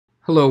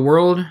Hello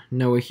world,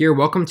 Noah here.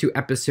 Welcome to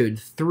episode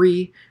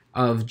 3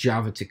 of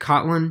Java to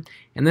Kotlin.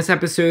 In this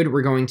episode,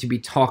 we're going to be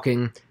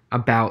talking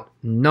about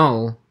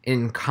null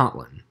in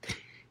Kotlin.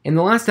 In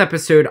the last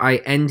episode, I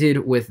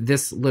ended with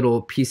this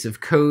little piece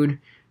of code,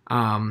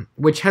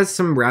 which has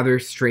some rather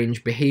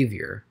strange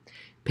behavior.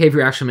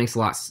 Behavior actually makes a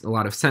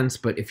lot of sense,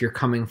 but if you're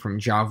coming from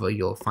Java,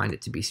 you'll find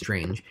it to be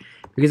strange.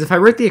 Because if I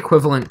wrote the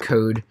equivalent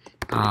code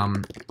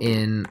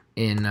in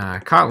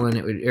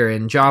Kotlin, or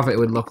in Java, it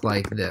would look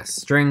like this: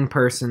 string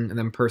person, and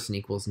then person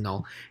equals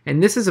null.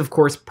 And this is, of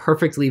course,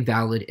 perfectly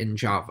valid in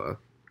Java,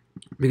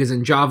 because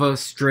in Java,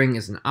 string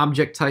is an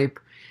object type,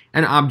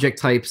 and object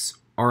types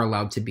are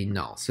allowed to be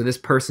null. So this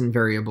person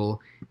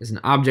variable is an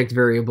object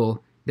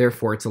variable,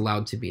 therefore it's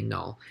allowed to be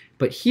null.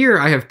 But here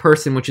I have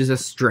person, which is a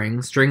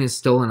string. String is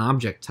still an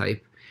object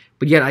type,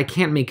 but yet I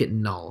can't make it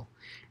null.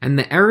 And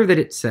the error that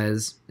it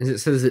says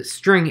is that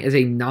string is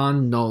a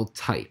non-null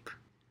type.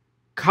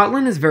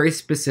 Kotlin is very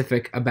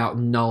specific about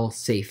null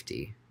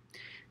safety.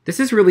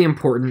 This is really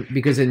important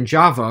because in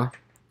Java,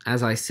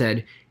 as I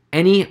said,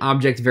 any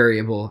object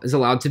variable is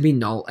allowed to be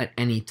null at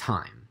any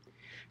time.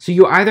 So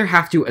you either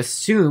have to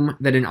assume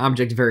that an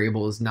object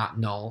variable is not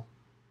null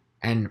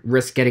and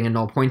risk getting a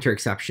null pointer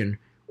exception,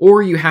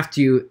 or you have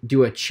to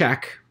do a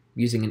check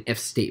using an if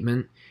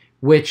statement,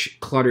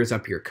 which clutters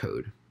up your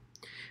code.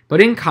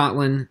 But in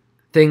Kotlin,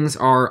 things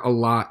are a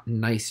lot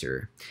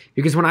nicer,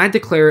 because when I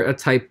declare a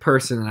type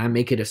person and I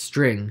make it a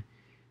string,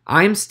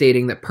 I'm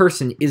stating that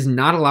person is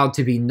not allowed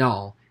to be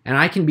null, and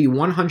I can be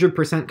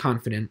 100%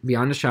 confident,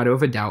 beyond a shadow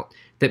of a doubt,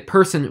 that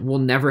person will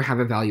never have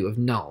a value of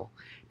null.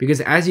 Because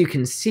as you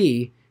can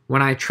see,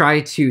 when I try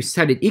to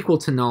set it equal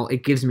to null,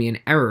 it gives me an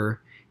error,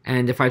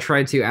 and if I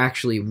tried to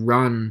actually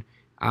run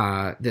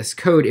this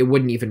code, it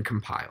wouldn't even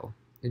compile.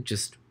 It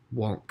just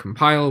won't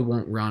compile,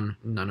 won't run,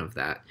 none of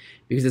that,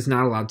 because it's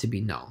not allowed to be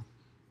null.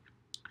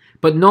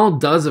 But null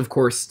does, of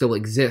course, still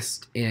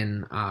exist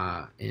in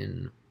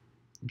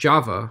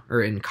Java,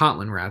 or in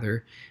Kotlin,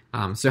 rather.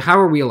 So how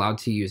are we allowed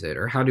to use it,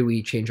 or how do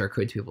we change our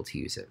code to be able to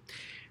use it?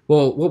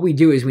 Well, what we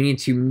do is we need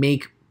to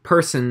make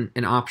person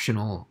an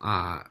optional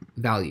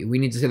value. We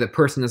need to say that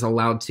person is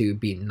allowed to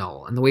be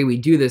null. And the way we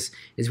do this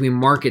is we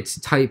mark its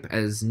type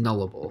as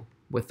nullable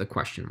with the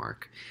question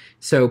mark.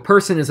 So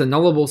person is a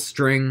nullable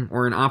string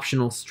or an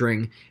optional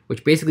string,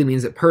 which basically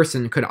means that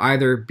person could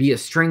either be a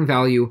string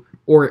value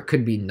or it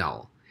could be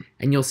null.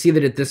 And you'll see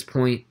that at this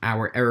point,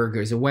 our error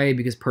goes away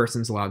because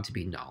person's allowed to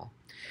be null.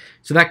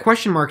 So that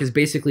question mark is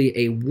basically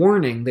a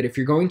warning that if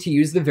you're going to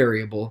use the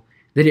variable,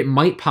 that it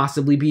might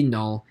possibly be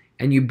null,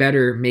 and you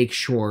better make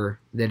sure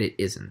that it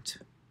isn't.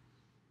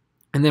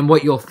 And then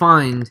what you'll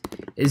find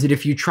is that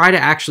if you try to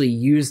actually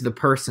use the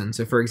person,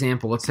 so for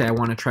example, let's say I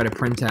want to try to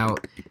print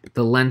out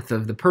the length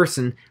of the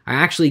person, I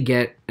actually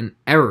get an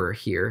error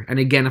here. And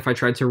again, if I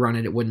tried to run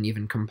it, it wouldn't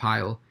even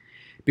compile.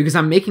 Because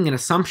I'm making an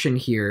assumption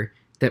here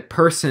that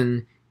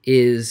person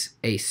has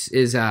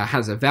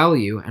a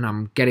value, and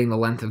I'm getting the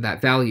length of that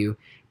value,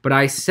 but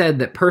I said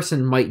that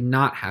person might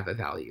not have a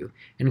value.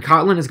 And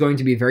Kotlin is going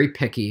to be very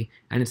picky,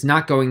 and it's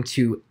not going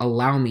to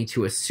allow me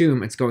to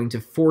assume, it's going to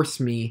force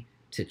me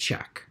to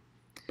check.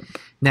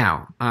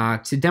 Now,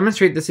 to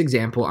demonstrate this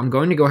example, I'm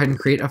going to go ahead and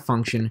create a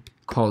function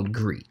called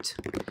greet.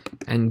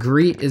 And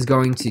greet is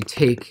going to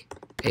take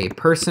a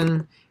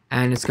person,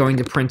 and it's going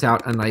to print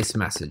out a nice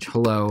message,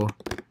 hello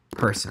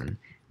person.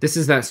 This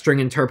is that string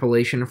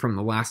interpolation from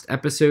the last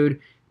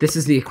episode. This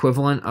is the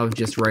equivalent of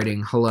just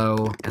writing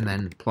hello and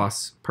then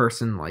plus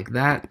person like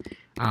that.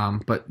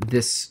 But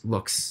this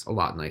looks a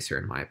lot nicer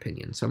in my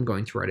opinion, so I'm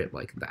going to write it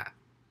like that.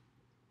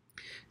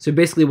 So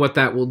basically what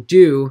that will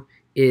do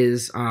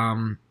is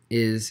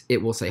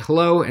it will say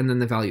hello and then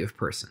the value of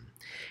person.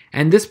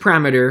 And this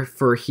parameter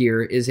for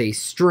here is a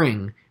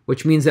string,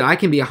 which means that I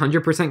can be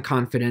 100%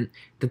 confident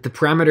that the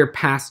parameter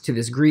passed to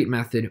this greet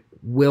method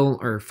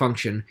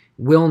function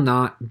will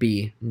not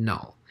be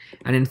null.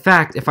 And in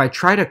fact, if I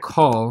try to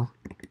call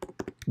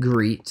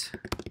greet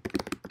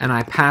and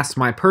I pass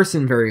my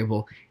person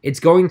variable, it's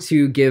going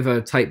to give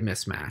a type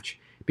mismatch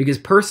because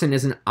person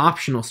is an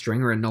optional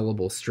string or a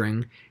nullable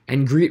string,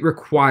 and greet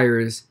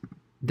requires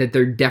that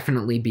there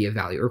definitely be a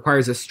value. It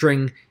requires a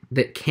string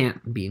that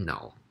can't be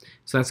null.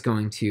 So that's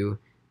going to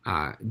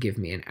give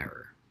me an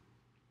error.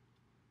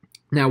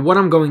 Now what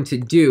I'm going to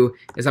do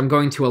is I'm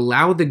going to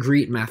allow the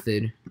greet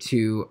method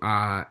to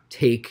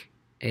take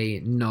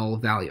a null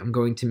value. I'm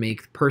going to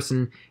make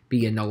person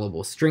be a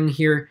nullable string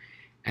here,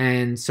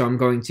 and so I'm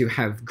going to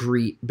have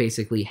greet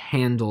basically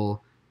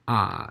handle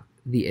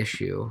the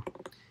issue,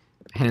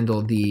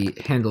 handle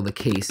the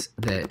case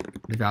that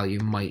the value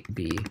might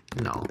be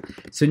null.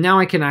 So now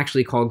I can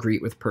actually call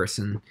greet with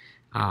person,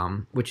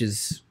 which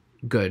is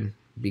good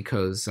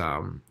because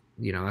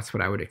you know, that's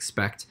what I would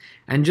expect.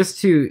 And just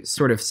to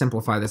sort of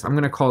simplify this, I'm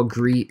going to call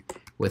greet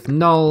with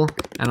null,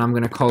 and I'm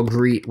going to call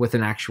greet with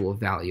an actual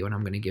value, and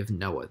I'm going to give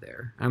Noah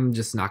there. I'm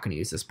just not going to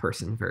use this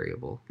person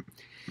variable.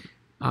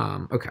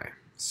 Okay,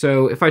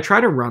 so if I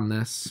try to run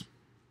this,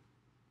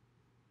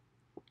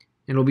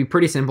 It'll be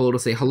pretty simple. It'll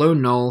say hello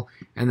null,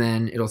 and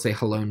then it'll say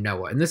hello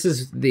Noah. And this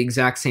is the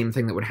exact same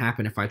thing that would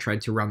happen if I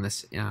tried to run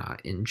this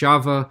in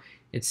Java.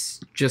 It's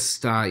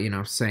just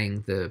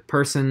saying the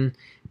person,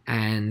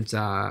 and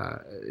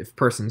if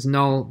person's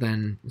null,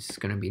 then it's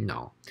going to be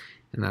null,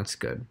 and that's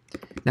good.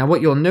 Now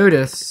what you'll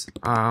notice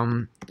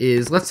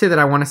is, let's say that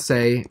I want to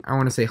say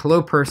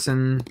hello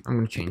person. I'm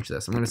going to change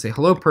this. I'm going to say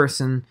hello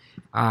person,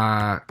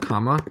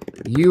 comma,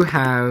 you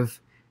have.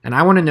 And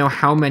I want to know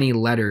how many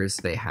letters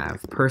they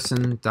have.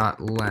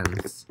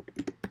 Person.length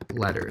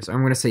letters. I'm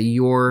going to say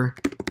your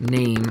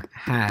name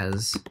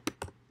has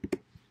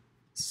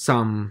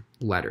some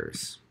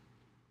letters.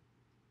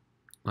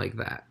 Like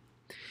that.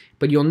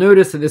 But you'll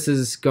notice that this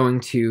is going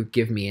to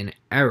give me an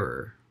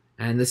error.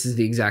 And this is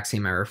the exact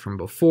same error from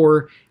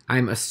before.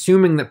 I'm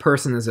assuming that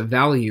person is a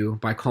value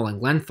by calling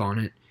length on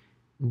it.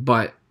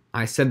 But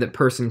I said that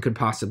person could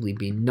possibly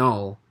be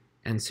null.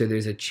 And so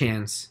there's a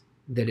chance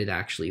that it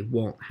actually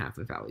won't have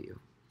a value.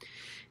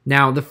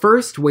 Now, the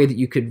first way that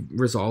you could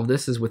resolve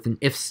this is with an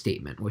if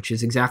statement, which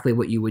is exactly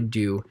what you would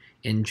do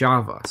in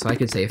Java. So I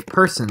could say if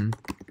person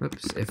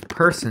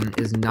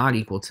is not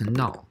equal to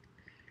null.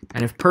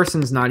 And if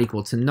person is not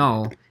equal to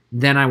null,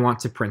 then I want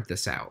to print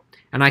this out.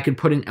 And I could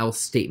put an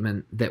else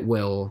statement that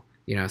will,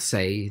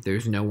 say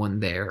there's no one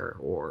there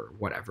or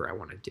whatever I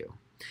want to do.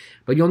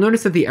 But you'll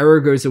notice that the error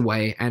goes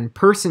away, and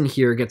person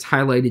here gets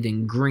highlighted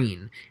in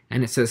green,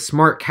 and it says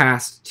smart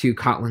cast to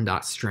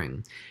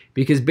Kotlin.string.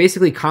 Because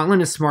basically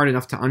Kotlin is smart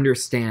enough to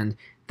understand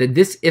that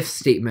this if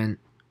statement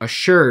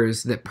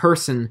assures that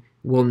person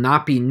will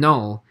not be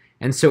null,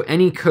 and so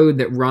any code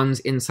that runs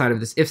inside of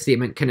this if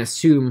statement can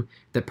assume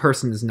that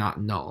person is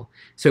not null.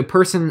 So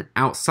person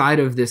outside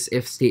of this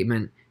if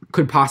statement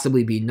could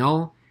possibly be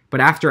null,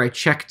 but after I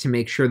check to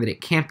make sure that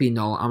it can't be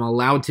null, I'm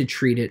allowed to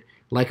treat it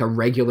like a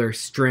regular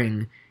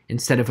string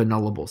instead of a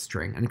nullable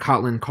string. And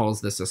Kotlin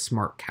calls this a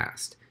smart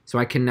cast. So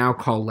I can now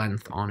call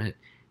length on it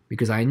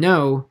because I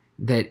know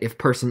that if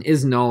person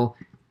is null,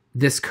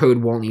 this code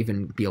won't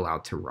even be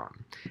allowed to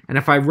run. And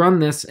if I run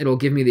this, it'll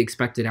give me the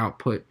expected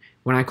output.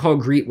 When I call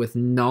greet with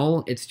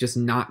null, it's just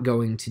not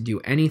going to do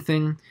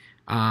anything.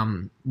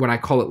 When I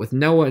call it with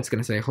Noah, it's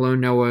going to say, hello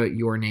Noah,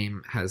 your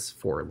name has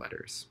 4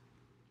 letters,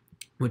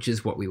 which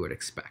is what we would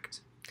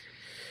expect.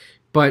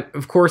 But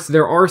of course,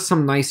 there are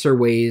some nicer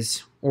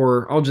ways,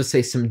 or I'll just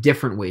say some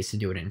different ways to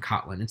do it in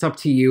Kotlin. It's up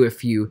to you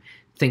if you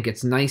think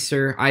it's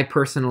nicer. I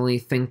personally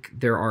think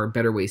there are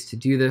better ways to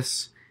do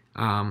this.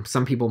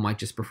 Some people might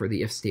just prefer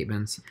the if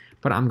statements,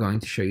 but I'm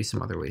going to show you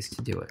some other ways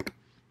to do it.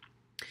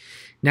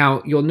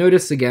 Now, you'll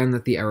notice again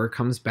that the error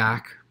comes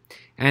back.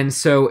 And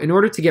so in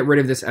order to get rid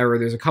of this error,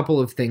 there's a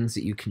couple of things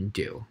that you can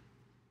do.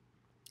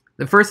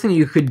 The first thing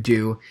you could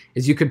do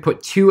is you could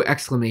put 2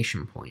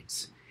 exclamation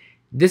points.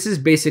 This is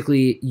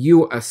basically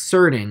you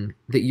asserting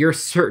that you're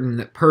certain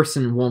that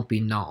person won't be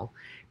null.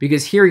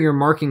 Because here you're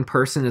marking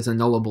person as a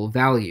nullable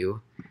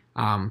value.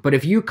 But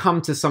if you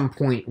come to some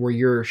point where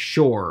you're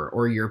sure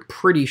or you're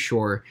pretty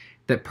sure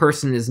that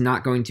person is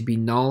not going to be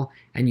null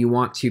and you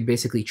want to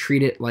basically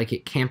treat it like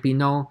it can't be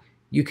null,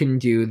 you can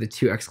do the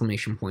 2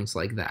 exclamation points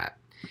like that.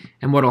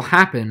 And what'll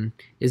happen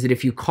is that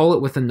if you call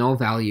it with a null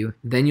value,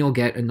 then you'll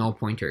get a null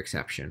pointer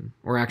exception,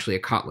 or actually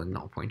a Kotlin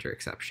null pointer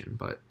exception,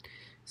 but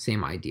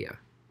same idea.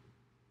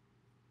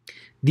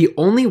 The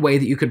only way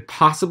that you could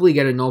possibly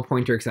get a null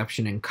pointer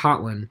exception in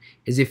Kotlin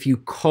is if you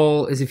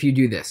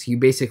do this. You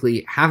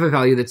basically have a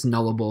value that's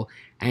nullable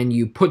and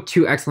you put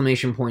 2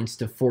 exclamation points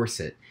to force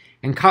it.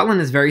 And Kotlin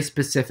is very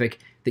specific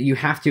that you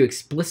have to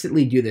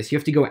explicitly do this. You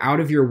have to go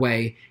out of your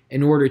way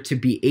in order to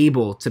be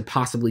able to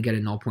possibly get a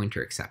null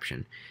pointer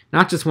exception.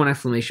 Not just 1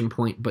 exclamation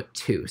point, but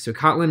 2. So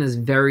Kotlin is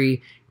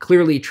very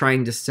clearly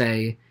trying to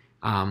say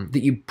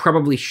that you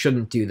probably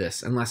shouldn't do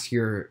this unless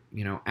you're,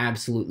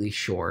 absolutely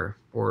sure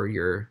or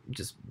you're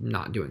just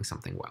not doing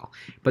something well.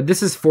 But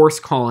this is force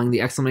calling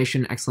the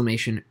exclamation,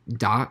 exclamation,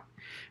 dot.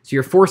 So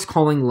you're force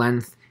calling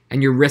length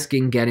and you're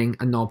risking getting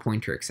a null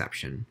pointer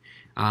exception.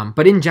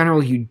 But in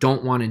general, you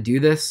don't want to do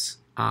this.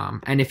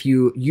 And if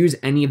you use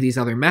any of these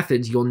other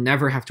methods, you'll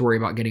never have to worry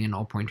about getting a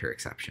null pointer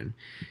exception.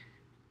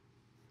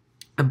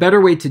 A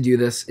better way to do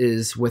this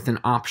is with an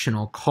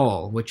optional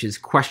call, which is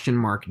question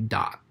mark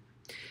dot.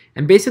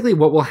 And basically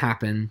what will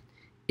happen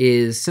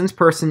is, since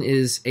person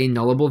is a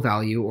nullable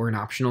value or an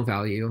optional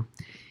value,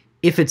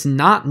 if it's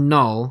not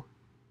null,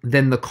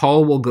 then the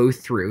call will go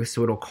through,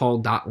 so it'll call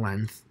dot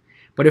length.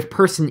 But if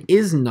person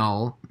is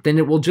null, then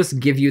it will just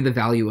give you the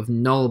value of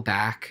null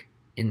back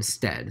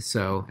instead.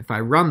 So if I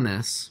run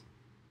this,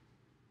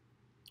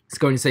 it's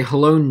going to say,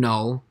 hello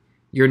null,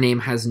 your name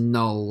has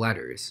null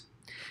letters.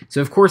 So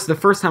of course, the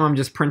first time I'm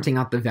just printing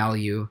out the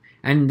value,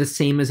 and the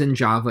same as in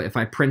Java, if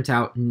I print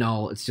out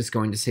null, it's just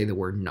going to say the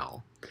word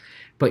null.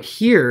 But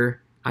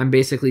here, I'm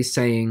basically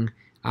saying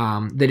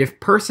that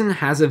if person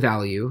has a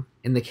value,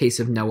 in the case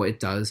of Noah it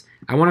does,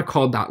 I want to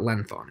call dot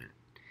length on it.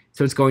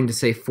 So it's going to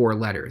say 4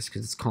 letters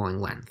because it's calling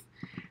length.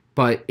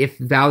 But if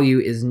value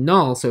is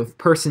null, so if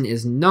person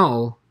is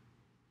null,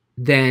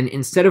 then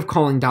instead of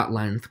calling dot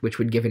length, which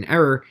would give an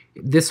error,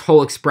 this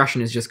whole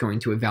expression is just going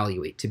to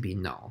evaluate to be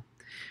null.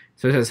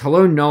 So it says,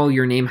 hello null,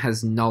 your name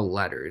has null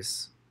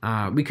letters.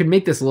 We could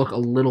make this look a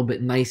little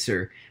bit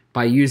nicer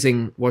by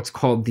using what's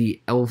called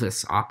the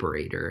Elvis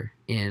operator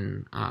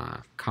in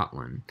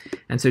Kotlin.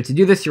 And so to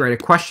do this, you write a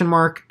question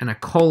mark and a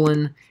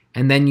colon,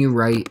 and then you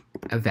write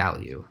a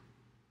value.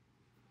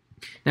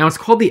 Now it's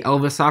called the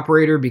Elvis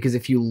operator because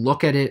if you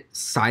look at it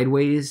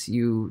sideways,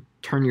 you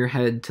turn your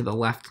head to the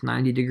left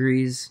 90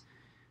 degrees.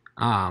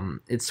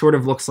 It sort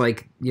of looks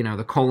like, you know,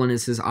 the colon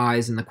is his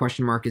eyes and the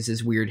question mark is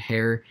his weird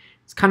hair.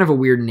 It's kind of a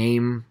weird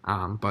name,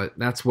 but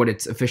that's what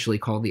it's officially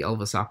called, the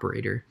Elvis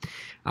operator.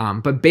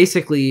 But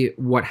basically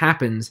what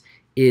happens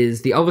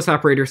is the Elvis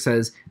operator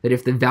says that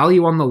if the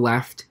value on the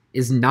left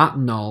is not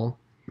null,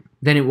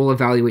 then it will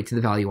evaluate to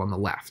the value on the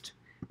left.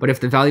 But if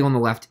the value on the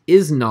left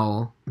is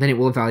null, then it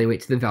will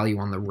evaluate to the value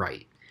on the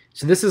right.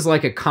 So this is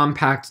like a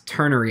compact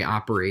ternary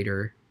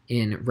operator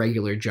in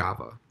regular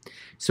Java.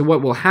 So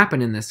what will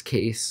happen in this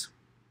case,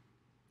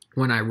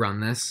 when I run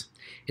this,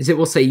 is it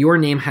will say your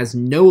name has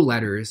no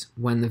letters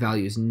when the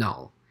value is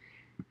null.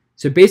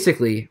 So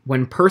basically,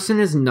 when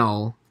person is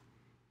null,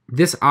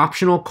 this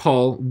optional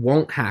call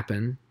won't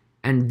happen,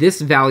 and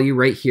this value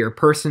right here,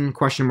 person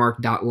question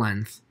mark dot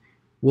length,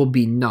 will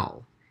be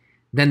null.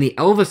 Then the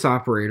Elvis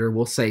operator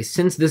will say,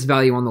 since this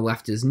value on the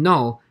left is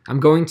null,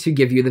 I'm going to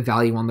give you the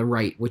value on the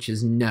right, which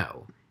is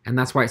no. And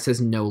that's why it says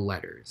no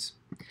letters.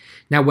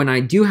 Now, when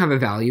I do have a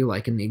value,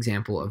 like in the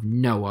example of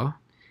Noah,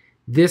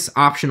 this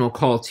optional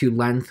call to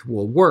length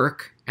will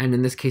work, and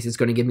in this case, it's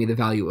going to give me the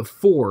value of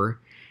 4.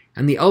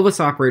 And the Elvis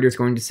operator is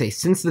going to say,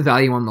 since the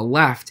value on the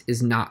left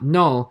is not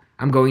null,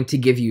 I'm going to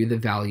give you the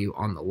value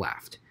on the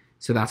left.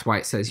 So that's why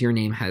it says your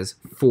name has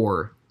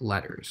 4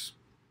 letters.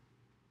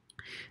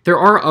 There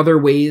are other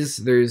ways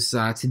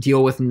to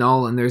deal with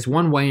null, and there's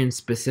one way in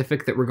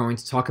specific that we're going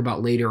to talk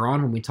about later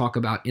on when we talk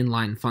about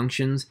inline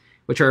functions,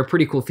 which are a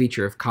pretty cool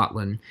feature of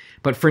Kotlin.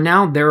 But for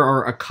now, there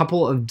are a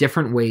couple of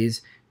different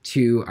ways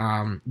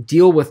to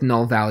deal with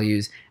null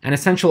values, an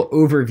essential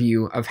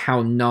overview of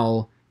how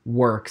null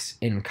works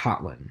in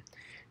Kotlin.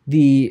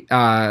 The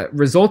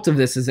result of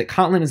this is that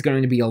Kotlin is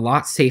going to be a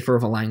lot safer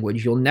of a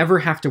language. You'll never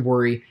have to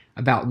worry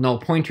about null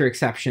pointer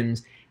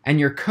exceptions, and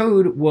your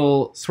code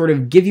will sort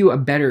of give you a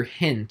better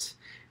hint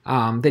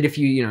that if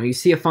you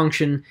see a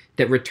function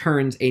that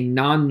returns a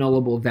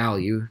non-nullable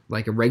value,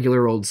 like a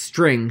regular old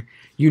string,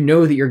 you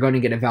know that you're going to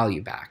get a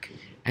value back.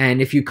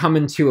 And if you come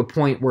into a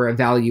point where a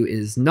value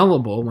is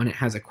nullable, when it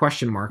has a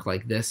question mark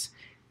like this,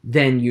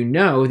 then you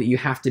know that you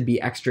have to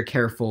be extra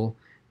careful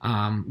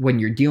when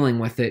you're dealing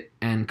with it.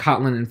 And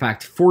Kotlin, in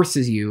fact,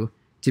 forces you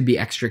to be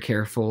extra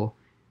careful,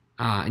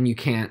 and you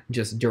can't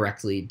just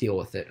directly deal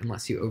with it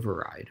unless you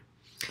override.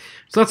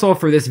 So that's all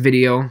for this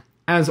video.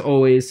 As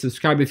always,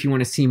 subscribe if you want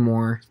to see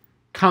more.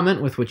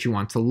 Comment with what you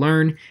want to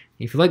learn.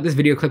 If you like this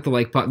video, click the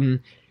like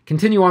button.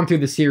 Continue on through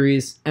the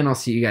series, and I'll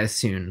see you guys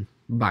soon.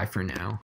 Bye for now.